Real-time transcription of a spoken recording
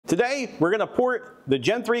Today, we're gonna port the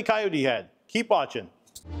Gen 3 Coyote head. Keep watching.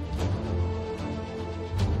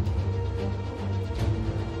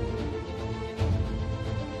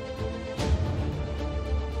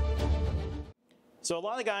 So a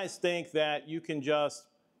lot of guys think that you can just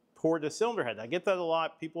port the cylinder head. I get that a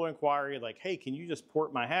lot. People are inquiring like, hey, can you just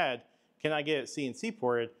port my head? Can I get it CNC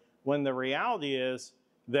ported? When the reality is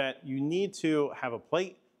that you need to have a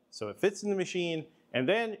plate so it fits in the machine, and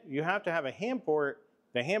then you have to have a hand port.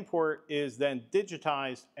 The hand port is then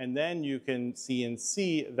digitized, and then you can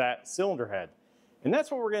CNC that cylinder head. And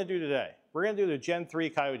that's what we're gonna do today. We're gonna do the Gen 3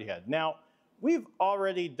 Coyote head. Now, we've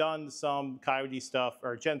already done some Coyote stuff,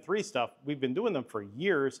 or Gen 3 stuff. We've been doing them for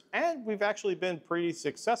years, and we've actually been pretty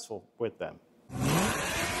successful with them.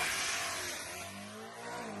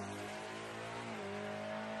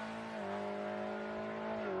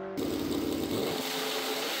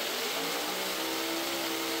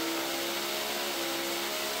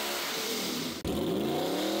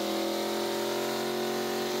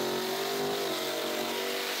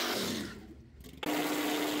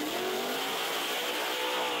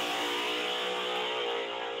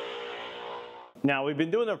 Now, we've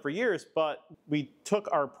been doing them for years, but we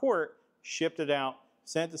took our port, shipped it out,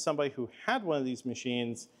 sent it to somebody who had one of these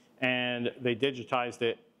machines, and they digitized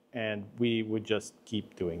it, and we would just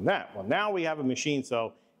keep doing that. Well, now we have a machine,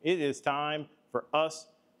 so it is time for us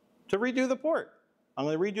to redo the port. I'm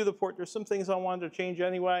gonna redo the port. There's some things I wanted to change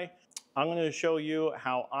anyway. I'm gonna show you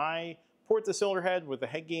how I port the cylinder head with the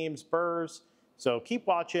HeadGames Burrs. So keep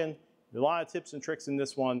watching. There's a lot of tips and tricks in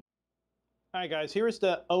this one. All right, guys, here's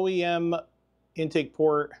the OEM intake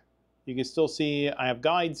port. You can still see I have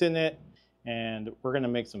guides in it, and we're going to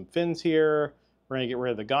make some fins here. We're going to get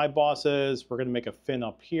rid of the guide bosses. We're going to make a fin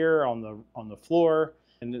up here on the floor,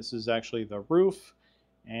 and this is actually the roof.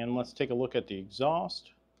 And let's take a look at the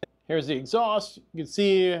exhaust. Here's the exhaust. You can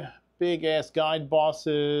see big ass guide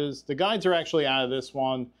bosses. The guides are actually out of this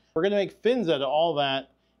one. We're going to make fins out of all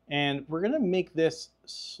that, and we're going to make this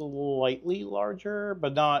slightly larger,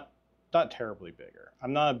 but not terribly bigger.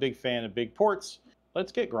 I'm not a big fan of big ports.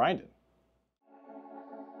 Let's get grinding.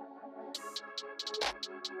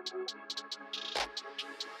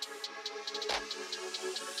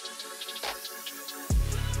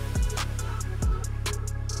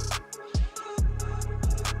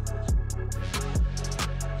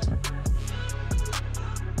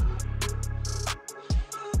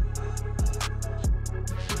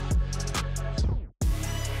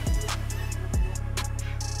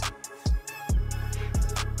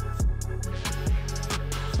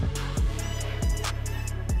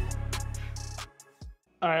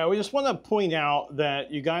 All right, we just want to point out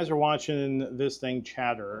that you guys are watching this thing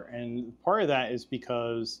chatter, and part of that is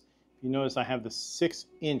because you notice I have the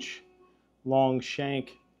 6-inch long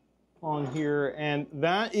shank on here, and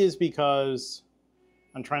that is because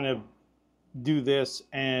I'm trying to do this,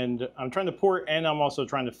 and I'm trying to port, and I'm also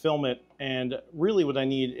trying to film it, and really what I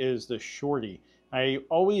need is the Shorty. I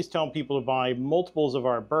always tell people to buy multiples of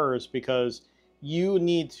our burrs because you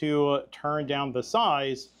need to turn down the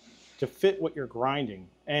size to fit what you're grinding.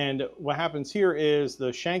 And what happens here is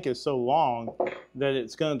the shank is so long that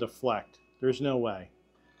it's going to deflect. There's no way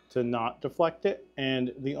to not deflect it,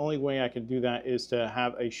 and the only way I can do that is to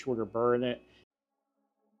have a shorter burr in it.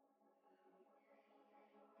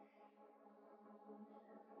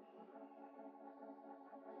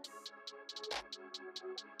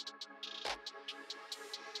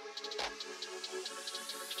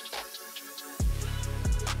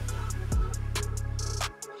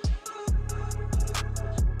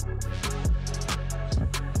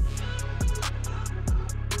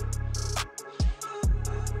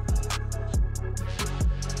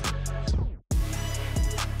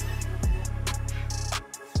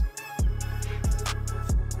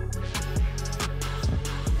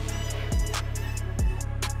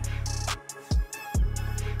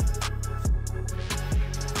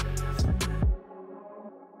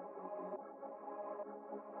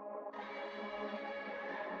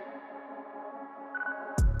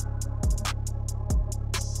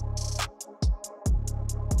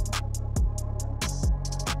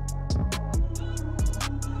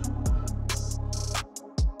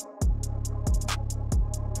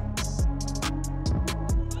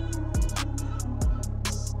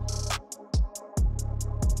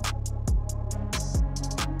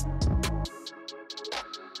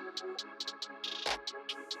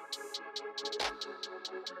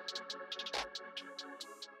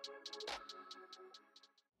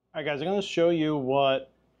 All right, guys, I'm going to show you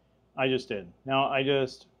what I just did. Now, I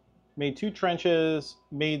just made 2 trenches,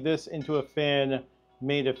 made this into a fin,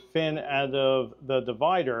 made a fin out of the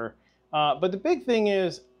divider. But the big thing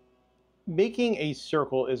is making a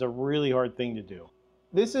circle is a really hard thing to do.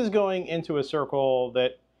 This is going into a circle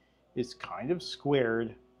that is kind of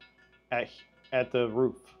squared at the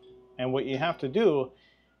roof. And what you have to do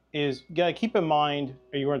is you gotta keep in mind,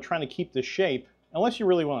 or you're trying to keep the shape, unless you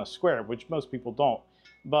really want to square it, which most people don't.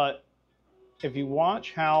 But if you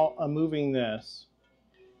watch how I'm moving this,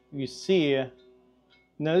 you see,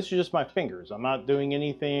 now this is just my fingers. I'm not doing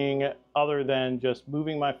anything other than just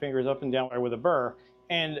moving my fingers up and down with a burr,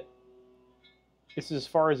 and this is as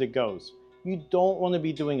far as it goes. You don't want to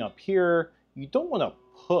be doing up here. You don't want to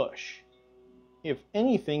push. If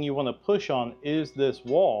anything you want to push on is this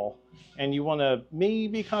wall, and you want to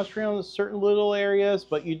maybe concentrate on certain little areas,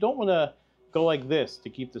 but you don't want to go like this to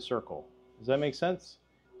keep the circle. Does that make sense?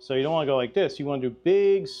 So you don't want to go like this. You want to do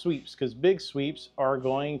big sweeps, because big sweeps are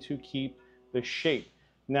going to keep the shape.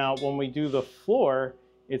 Now, when we do the floor,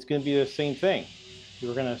 it's going to be the same thing.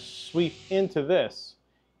 We're going to sweep into this.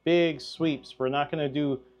 Big sweeps. We're not going to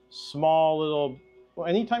do small little...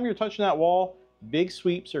 Anytime you're touching that wall, big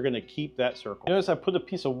sweeps are going to keep that circle. Notice I put a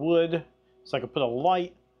piece of wood so I can put a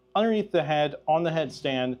light underneath the head on the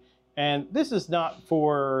headstand. And this is not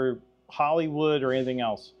for Hollywood or anything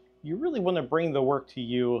else. You really want to bring the work to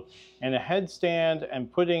you, and a headstand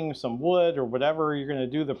and putting some wood or whatever you're going to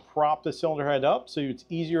do to prop the cylinder head up so it's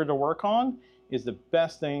easier to work on is the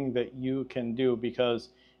best thing that you can do, because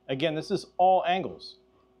again, this is all angles,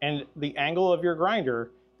 and the angle of your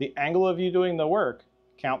grinder, the angle of you doing the work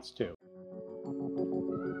counts too.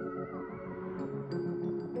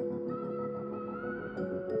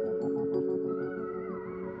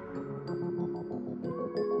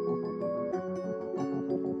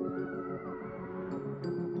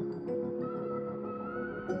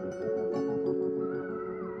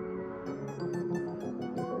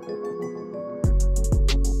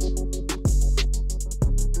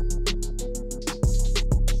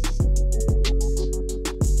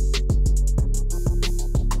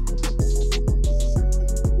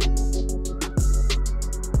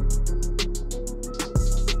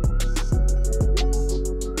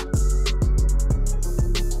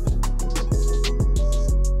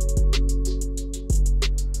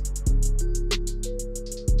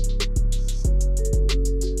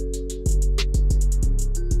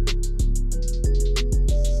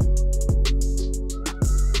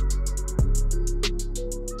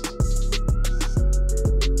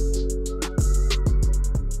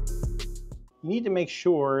 You need to make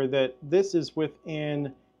sure that this is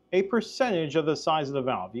within a percentage of the size of the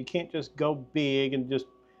valve. You can't just go big and just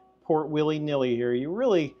pour it willy-nilly here. You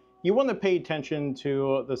want to pay attention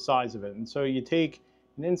to the size of it. And so you take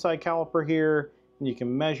an inside caliper here and you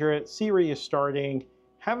can measure it, see where you're starting,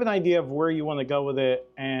 have an idea of where you want to go with it,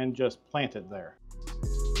 and just plant it there.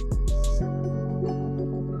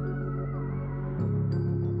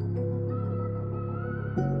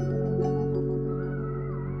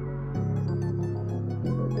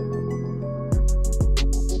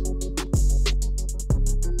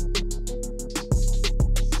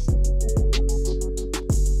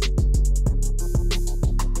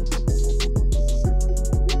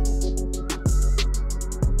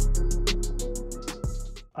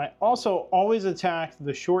 I also always attack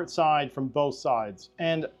the short side from both sides,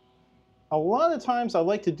 and a lot of times I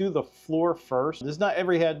like to do the floor first. This is not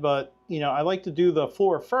every head, but I like to do the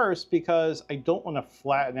floor first because I don't want to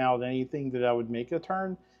flatten out anything that I would make a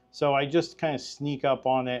turn. So I just kind of sneak up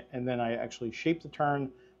on it, and then I actually shape the turn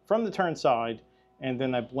from the turn side, and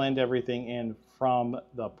then I blend everything in from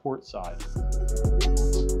the port side.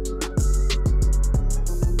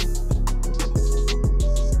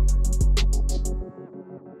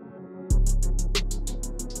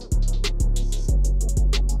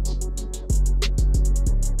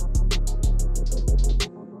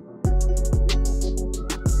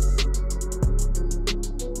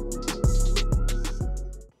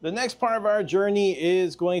 The next part of our journey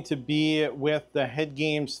is going to be with the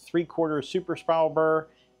HeadGames 3/4 Super Spiral Burr.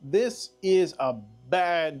 This is a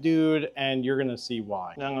bad dude, and you're gonna see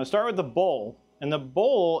why. Now I'm gonna start with the bowl, and the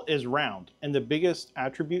bowl is round. And the biggest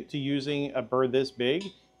attribute to using a burr this big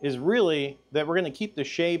is really that we're gonna keep the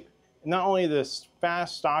shape, not only this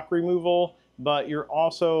fast stock removal, but you're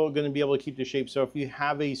also gonna be able to keep the shape. So if you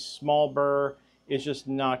have a small burr, it's just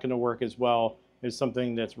not gonna work as well as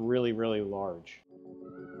something that's really, really large.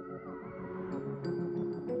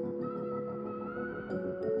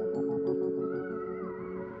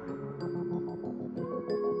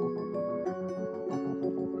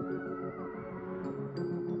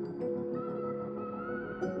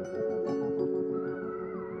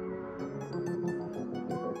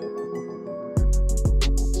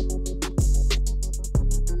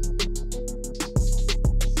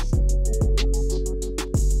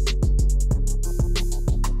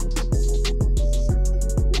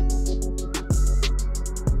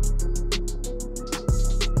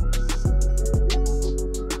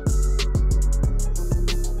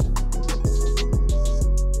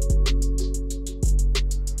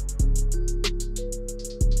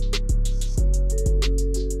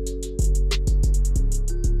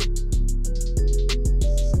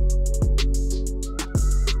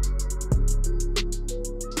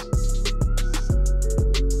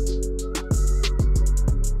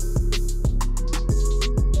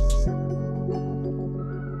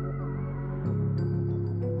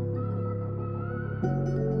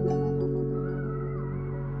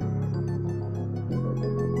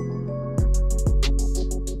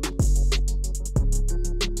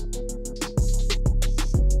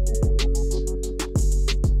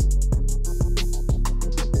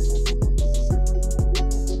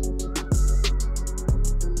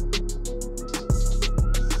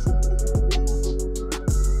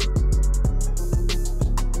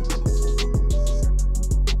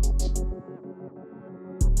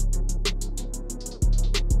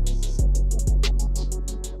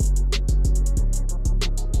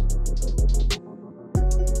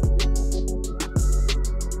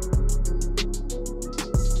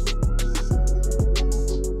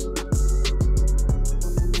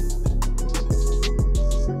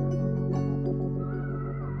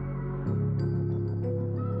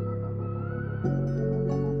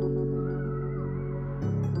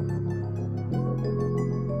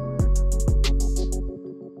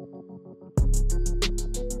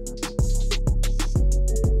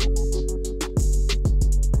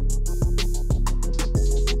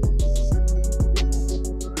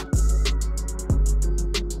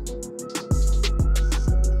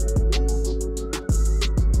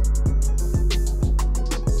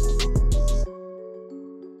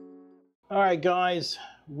 All right, guys,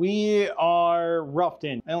 we are roughed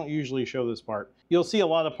in. I don't usually show this part. You'll see a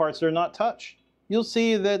lot of parts that are not touched. You'll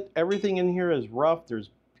see that everything in here is rough. There's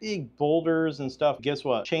big boulders and stuff. Guess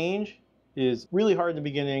what? Change is really hard in the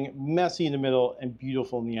beginning, messy in the middle, and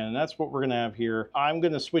beautiful in the end. And that's what we're gonna have here. I'm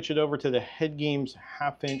gonna switch it over to the HeadGames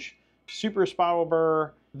 1/2" Super Spiral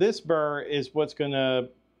Burr. This burr is what's gonna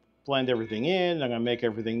blend everything in. I'm gonna make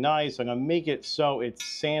everything nice. I'm gonna make it so it's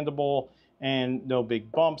sandable and no big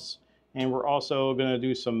bumps. And we're also gonna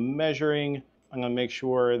do some measuring. I'm gonna make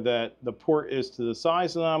sure that the port is to the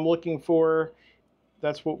size that I'm looking for.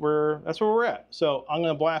 That's where we're at. So I'm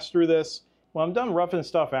gonna blast through this. When I'm done roughing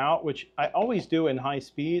stuff out, which I always do in high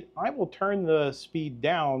speed, I will turn the speed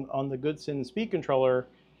down on the Goodson speed controller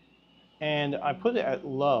and I put it at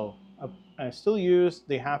low. I still use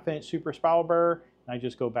the 1/2" Super Spiral Burr. I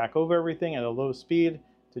just go back over everything at a low speed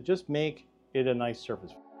to just make it a nice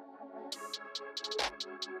surface.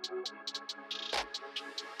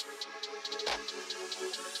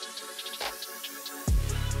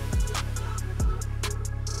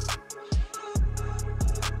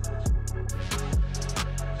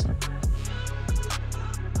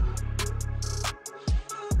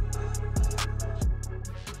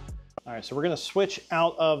 All right, so we're gonna switch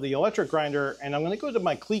out of the electric grinder and I'm gonna go to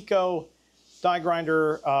my Cleco die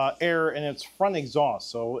grinder air and its front exhaust.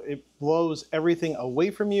 So it blows everything away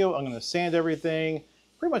from you. I'm gonna sand everything,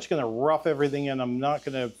 pretty much gonna rough everything in. I'm not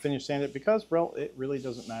gonna finish sand it because, well, it really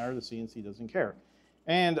doesn't matter. The CNC doesn't care.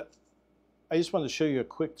 And I just wanted to show you a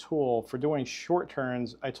quick tool for doing short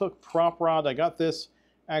turns. I took prop rod. I got this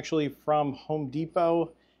actually from Home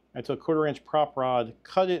Depot. I took 1/4" prop rod,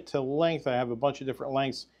 cut it to length. I have a bunch of different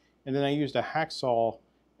lengths. And then I used a hacksaw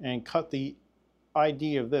and cut the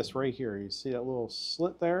ID of this right here. You see that little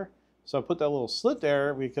slit there? So I put that little slit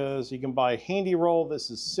there because you can buy handy roll.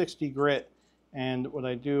 This is 60 grit. And what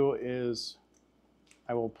I do is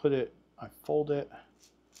I will put it, I fold it,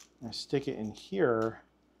 and I stick it in here,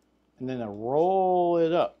 and then I roll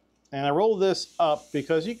it up. And I roll this up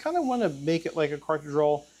because you kind of want to make it like a cartridge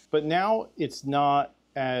roll, but now it's not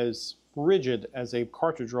as rigid as a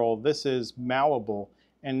cartridge roll. This is malleable.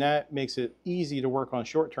 And that makes it easy to work on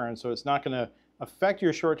short turns. So it's not gonna affect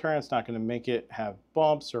your short turn. It's not gonna make it have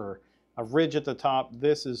bumps or a ridge at the top.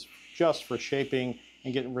 This is just for shaping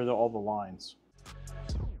and getting rid of all the lines.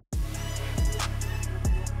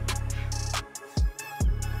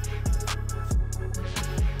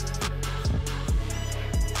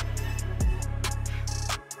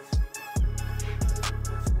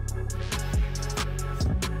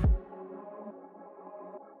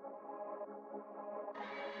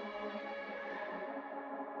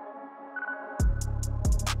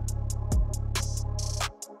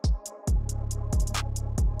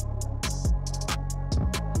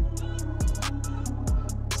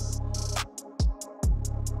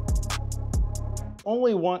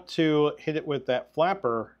 Only want to hit it with that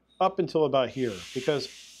flapper up until about here, because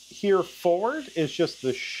here forward is just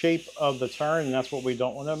the shape of the turn, and that's what we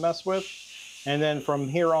don't want to mess with. And then from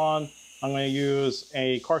here on, I'm going to use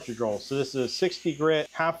a cartridge roll. So this is a 60 grit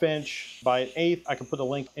 1/2" by 1/8. I can put a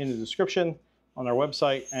link in the description on our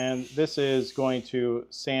website, and this is going to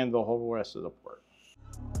sand the whole rest of the port.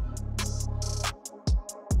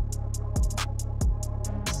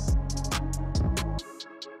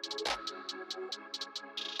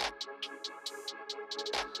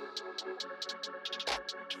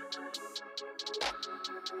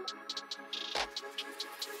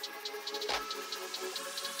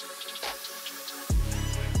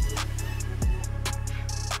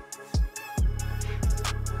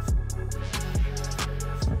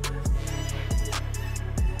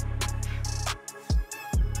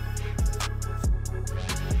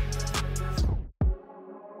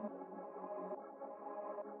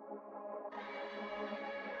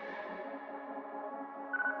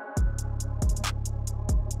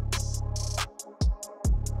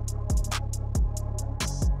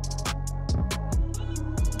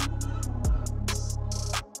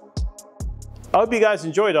 I hope you guys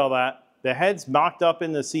enjoyed all that. The head's mocked up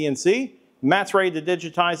in the CNC. Matt's ready to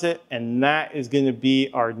digitize it, and that is going to be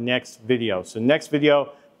our next video. So next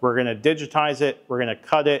video, we're going to digitize it, we're going to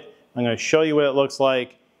cut it, I'm going to show you what it looks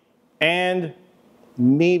like, and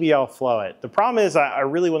maybe I'll flow it. The problem is I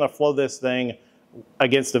really want to flow this thing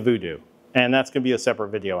against the Voodoo, and that's going to be a separate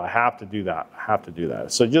video. I have to do that. I have to do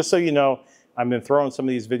that. So just so you know, I've been throwing some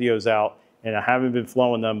of these videos out, and I haven't been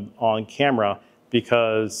flowing them on camera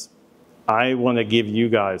because I want to give you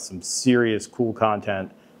guys some serious cool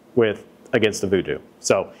content with Against the Voodoo.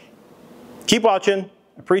 So keep watching,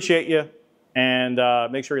 appreciate you, and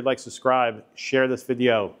make sure you like, subscribe, share this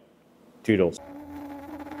video. Toodles.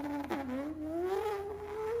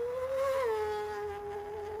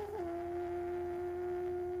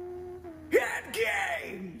 HeadGames!